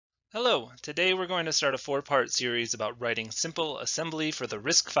Hello, today we're going to start a four-part series about writing simple assembly for the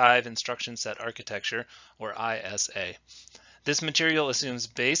RISC-V instruction set architecture, or ISA. This material assumes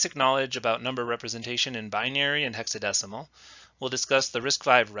basic knowledge about number representation in binary and hexadecimal. We'll discuss the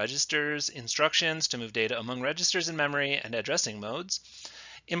RISC-V registers, instructions to move data among registers in memory, and addressing modes.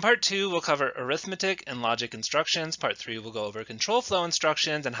 In part 2, we'll cover arithmetic and logic instructions. Part 3, we'll go over control flow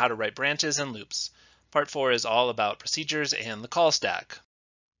instructions and how to write branches and loops. Part 4 is all about procedures and the call stack.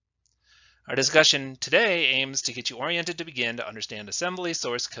 Our discussion today aims to get you oriented to begin to understand assembly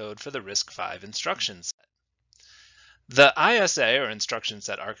source code for the RISC-V instruction set. The ISA, or instruction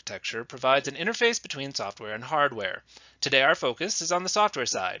set architecture, provides an interface between software and hardware. Today our focus is on the software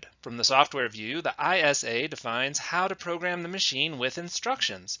side. From the software view, the ISA defines how to program the machine with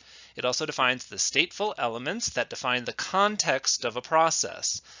instructions. It also defines the stateful elements that define the context of a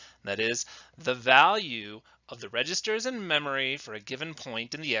process. That is, the value of the registers in memory for a given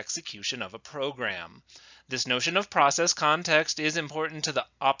point in the execution of a program. This notion of process context is important to the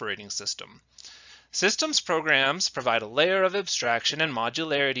operating system. Systems programs provide a layer of abstraction and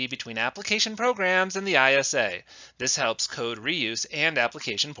modularity between application programs and the ISA. This helps code reuse and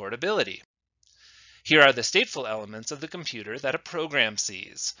application portability. Here are the stateful elements of the computer that a program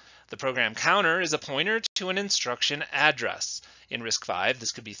sees. The program counter is a pointer to an instruction address. In RISC-V,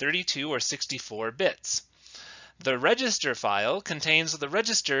 this could be 32 or 64 bits. The register file contains the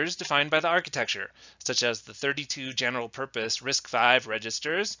registers defined by the architecture, such as the 32 general-purpose RISC-V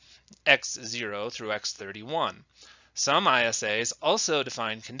registers, X0 through X31. Some ISAs also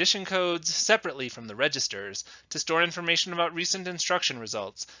define condition codes separately from the registers to store information about recent instruction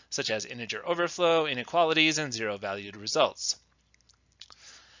results, such as integer overflow, inequalities, and zero-valued results.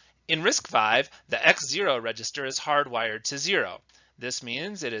 In RISC-V, the X0 register is hardwired to 0. This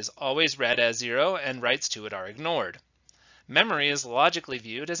means it is always read as 0 and writes to it are ignored. Memory is logically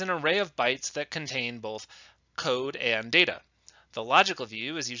viewed as an array of bytes that contain both code and data. The logical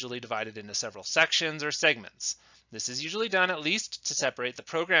view is usually divided into several sections or segments. This is usually done at least to separate the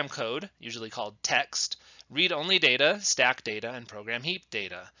program code, usually called text, read-only data, stack data, and program heap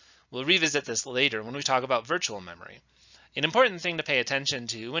data. We'll revisit this later when we talk about virtual memory. An important thing to pay attention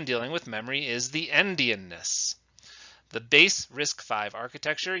to when dealing with memory is the endianness. The base RISC-V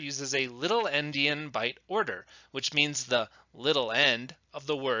architecture uses a little endian byte order, which means the little end of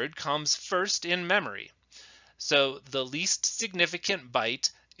the word comes first in memory. So the least significant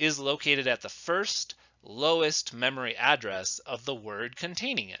byte is located at the first, lowest memory address of the word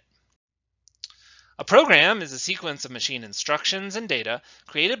containing it. A program is a sequence of machine instructions and data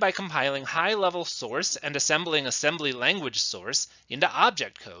created by compiling high-level source and assembling assembly language source into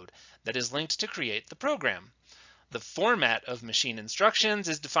object code that is linked to create the program. The format of machine instructions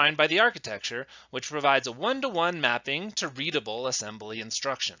is defined by the architecture, which provides a one-to-one mapping to readable assembly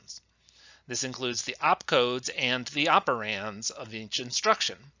instructions. This includes the opcodes and the operands of each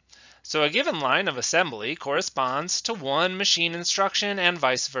instruction. So a given line of assembly corresponds to one machine instruction and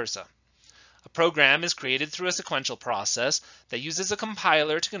vice versa. A program is created through a sequential process that uses a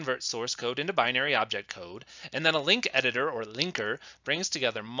compiler to convert source code into binary object code, and then a link editor or linker brings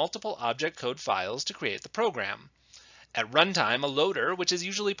together multiple object code files to create the program. At runtime, a loader, which is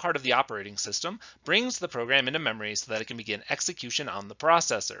usually part of the operating system, brings the program into memory so that it can begin execution on the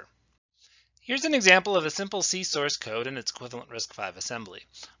processor. Here's an example of a simple C source code and its equivalent RISC-V assembly.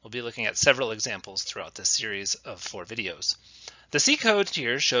 We'll be looking at several examples throughout this series of 4 videos. The C code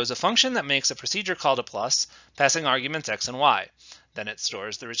here shows a function that makes a procedure call to plus, passing arguments x and y. Then it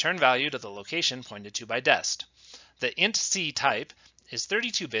stores the return value to the location pointed to by dest. The int C type is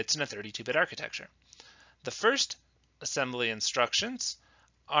 32 bits in a 32-bit architecture. The first assembly instructions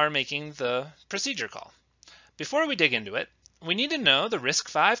are making the procedure call. Before we dig into it, we need to know the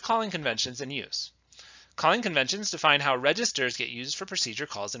RISC-V calling conventions in use. Calling conventions define how registers get used for procedure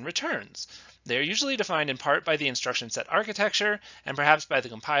calls and returns. They are usually defined in part by the instruction set architecture and perhaps by the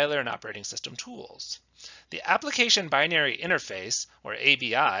compiler and operating system tools. The application binary interface, or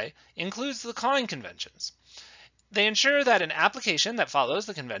ABI, includes the calling conventions. They ensure that an application that follows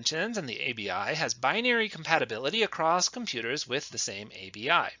the conventions and the ABI has binary compatibility across computers with the same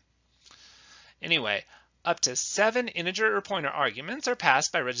ABI. Anyway, up to 7 integer or pointer arguments are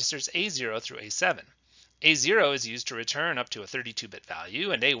passed by registers A0 through A7. A0 is used to return up to a 32-bit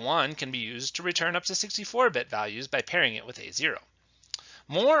value, and A1 can be used to return up to 64-bit values by pairing it with A0.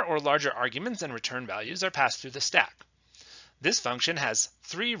 More or larger arguments and return values are passed through the stack. This function has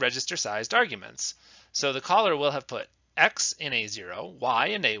 3 register-sized arguments. So the caller will have put x in A0, y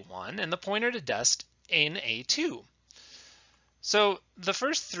in A1, and the pointer to dest in A2. So the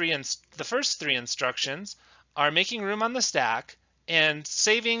first three instructions are making room on the stack and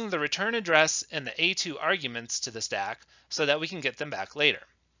saving the return address and the A2 arguments to the stack so that we can get them back later.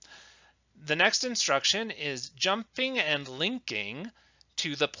 The next instruction is jumping and linking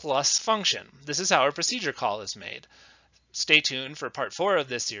to the plus function. This is how a procedure call is made. Stay tuned for part 4 of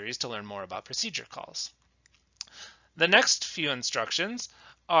this series to learn more about procedure calls. The next few instructions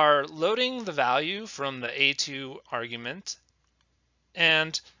are loading the value from the A2 argument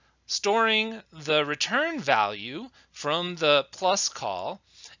and storing the return value from the plus call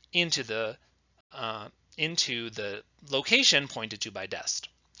into the location pointed to by dest.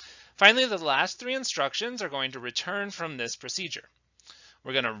 Finally, the last 3 instructions are going to return from this procedure.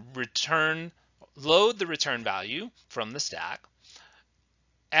 We're going to load the return value from the stack,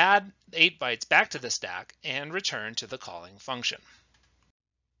 add 8 bytes back to the stack, and return to the calling function.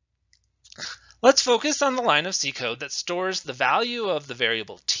 Let's focus on the line of C code that stores the value of the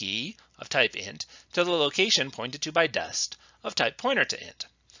variable t of type int to the location pointed to by dest of type pointer to int.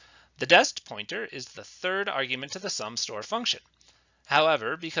 The dest pointer is the 3rd argument to the sumStore function.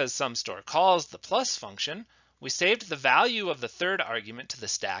 However, because sumStore calls the plus function, we saved the value of the 3rd argument to the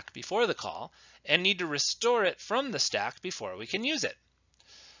stack before the call and need to restore it from the stack before we can use it.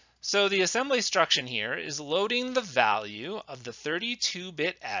 So the assembly instruction here is loading the value of the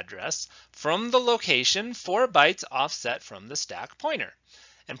 32-bit address from the location 4 bytes offset from the stack pointer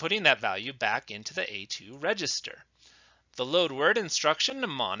and putting that value back into the A2 register. The load word instruction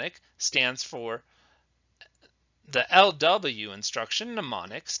mnemonic stands for the LW instruction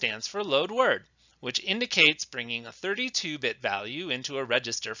mnemonic stands for load word, which indicates bringing a 32-bit value into a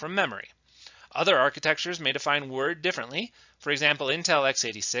register from memory. Other architectures may define word differently. For example, Intel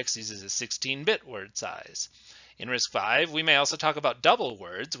x86 uses a 16-bit word size. In RISC-V, we may also talk about double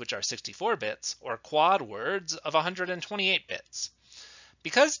words, which are 64 bits, or quad words of 128 bits.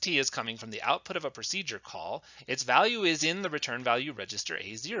 Because t is coming from the output of a procedure call, its value is in the return value register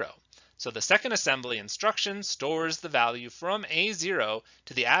A0. So the second assembly instruction stores the value from A0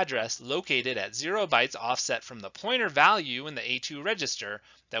 to the address located at 0 bytes offset from the pointer value in the A2 register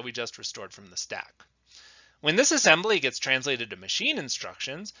that we just restored from the stack. When this assembly gets translated to machine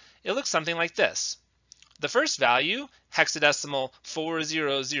instructions, it looks something like this. The first value, hexadecimal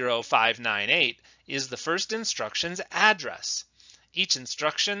 400598, is the first instruction's address. Each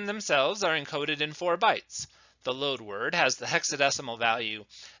instruction themselves are encoded in 4 bytes. The load word has the hexadecimal value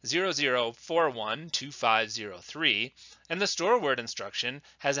 00412503, and the store word instruction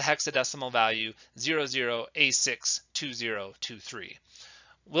has a hexadecimal value 00A62023.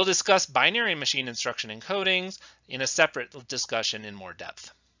 We'll discuss binary machine instruction encodings in a separate discussion in more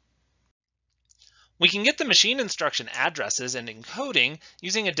depth. We can get the machine instruction addresses and encoding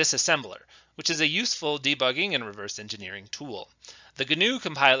using a disassembler, which is a useful debugging and reverse engineering tool. The GNU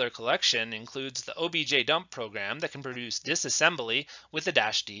compiler collection includes the objdump program that can produce disassembly with the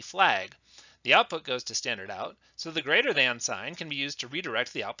 -d flag. The output goes to standard out, so the greater than sign can be used to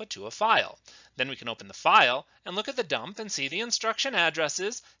redirect the output to a file. Then we can open the file and look at the dump and see the instruction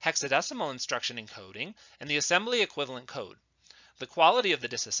addresses, hexadecimal instruction encoding, and the assembly equivalent code. The quality of the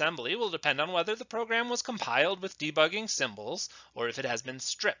disassembly will depend on whether the program was compiled with debugging symbols or if it has been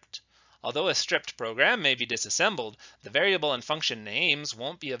stripped. Although a stripped program may be disassembled, the variable and function names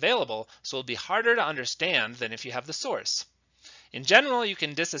won't be available, so it will be harder to understand than if you have the source. In general, you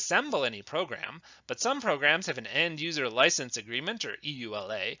can disassemble any program, but some programs have an end-user license agreement, or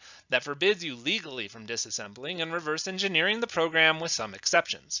EULA, that forbids you legally from disassembling and reverse engineering the program with some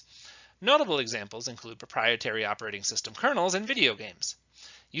exceptions. Notable examples include proprietary operating system kernels and video games.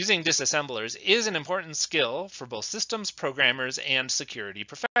 Using disassemblers is an important skill for both systems programmers and security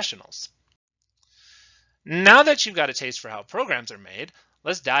professionals. Now that you've got a taste for how programs are made,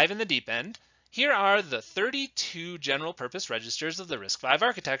 let's dive in the deep end. Here are the 32 general-purpose registers of the RISC-V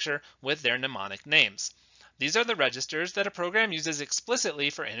architecture with their mnemonic names. These are the registers that a program uses explicitly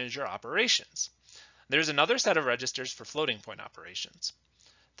for integer operations. There's another set of registers for floating-point operations.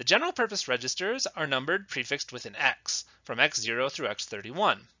 The general-purpose registers are numbered prefixed with an X, from X0 through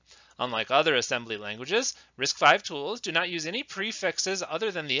X31. Unlike other assembly languages, RISC-V tools do not use any prefixes other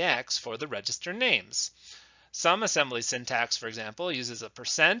than the X for the register names. Some assembly syntax, for example, uses a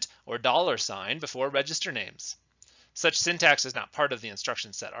 % or $sign before register names. Such syntax is not part of the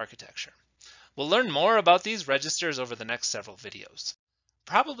instruction set architecture. We'll learn more about these registers over the next several videos.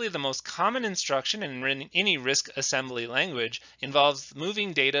 Probably the most common instruction in any RISC assembly language involves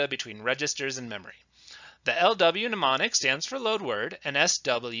moving data between registers and memory. The LW mnemonic stands for load word and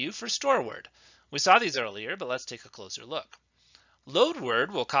SW for store word. We saw these earlier, but let's take a closer look. Load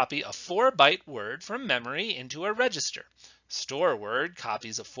word will copy a 4-byte word from memory into a register. Store word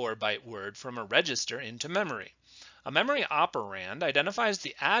copies a 4-byte word from a register into memory. A memory operand identifies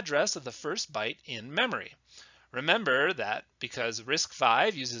the address of the first byte in memory. Remember that because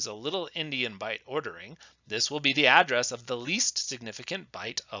RISC-V uses a little endian byte ordering, this will be the address of the least significant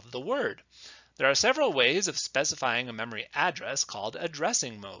byte of the word. There are several ways of specifying a memory address called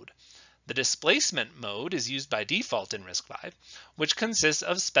addressing mode. The displacement mode is used by default in RISC-V, which consists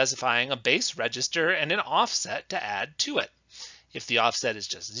of specifying a base register and an offset to add to it. If the offset is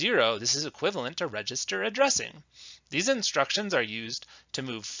just 0, this is equivalent to register addressing. These instructions are used to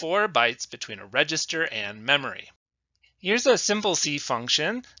move 4 bytes between a register and memory. Here's a simple C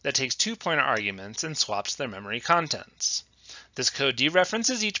function that takes 2 pointer arguments and swaps their memory contents. This code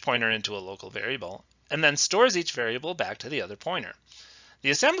dereferences each pointer into a local variable and then stores each variable back to the other pointer. The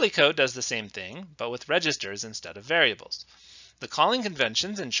assembly code does the same thing, but with registers instead of variables. The calling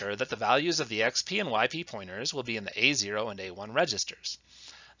conventions ensure that the values of the XP and YP pointers will be in the A0 and A1 registers.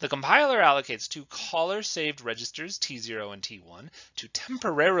 The compiler allocates 2 caller-saved registers T0 and T1 to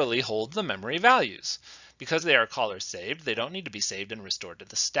temporarily hold the memory values. Because they are caller-saved, they don't need to be saved and restored to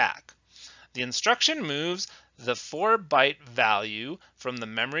the stack. The instruction moves the 4-byte value from the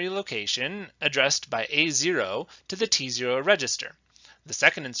memory location addressed by A0 to the T0 register. The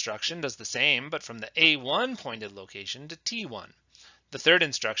second instruction does the same, but from the A1 pointed location to T1. The third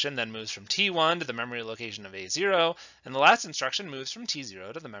instruction then moves from T1 to the memory location of A0, and the last instruction moves from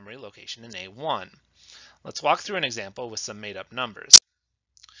T0 to the memory location in A1. Let's walk through an example with some made-up numbers.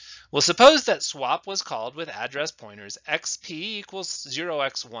 We'll suppose that swap was called with address pointers XP equals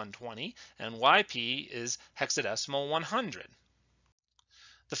 0x120 and YP is hexadecimal 100.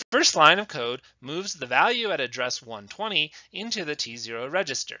 The first line of code moves the value at address 120 into the T0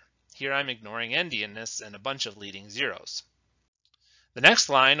 register. Here I'm ignoring endianness and a bunch of leading zeros. The next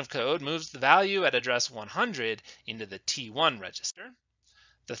line of code moves the value at address 100 into the T1 register.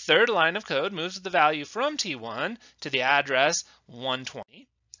 The third line of code moves the value from T1 to the address 120.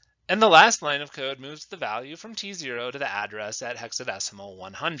 And the last line of code moves the value from T0 to the address at hexadecimal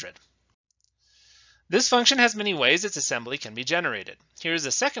 100. This function has many ways its assembly can be generated. Here is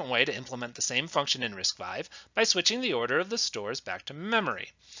a second way to implement the same function in RISC-V by switching the order of the stores back to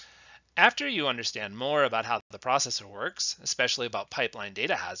memory. After you understand more about how the processor works, especially about pipeline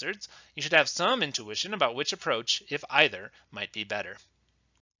data hazards, you should have some intuition about which approach, if either, might be better.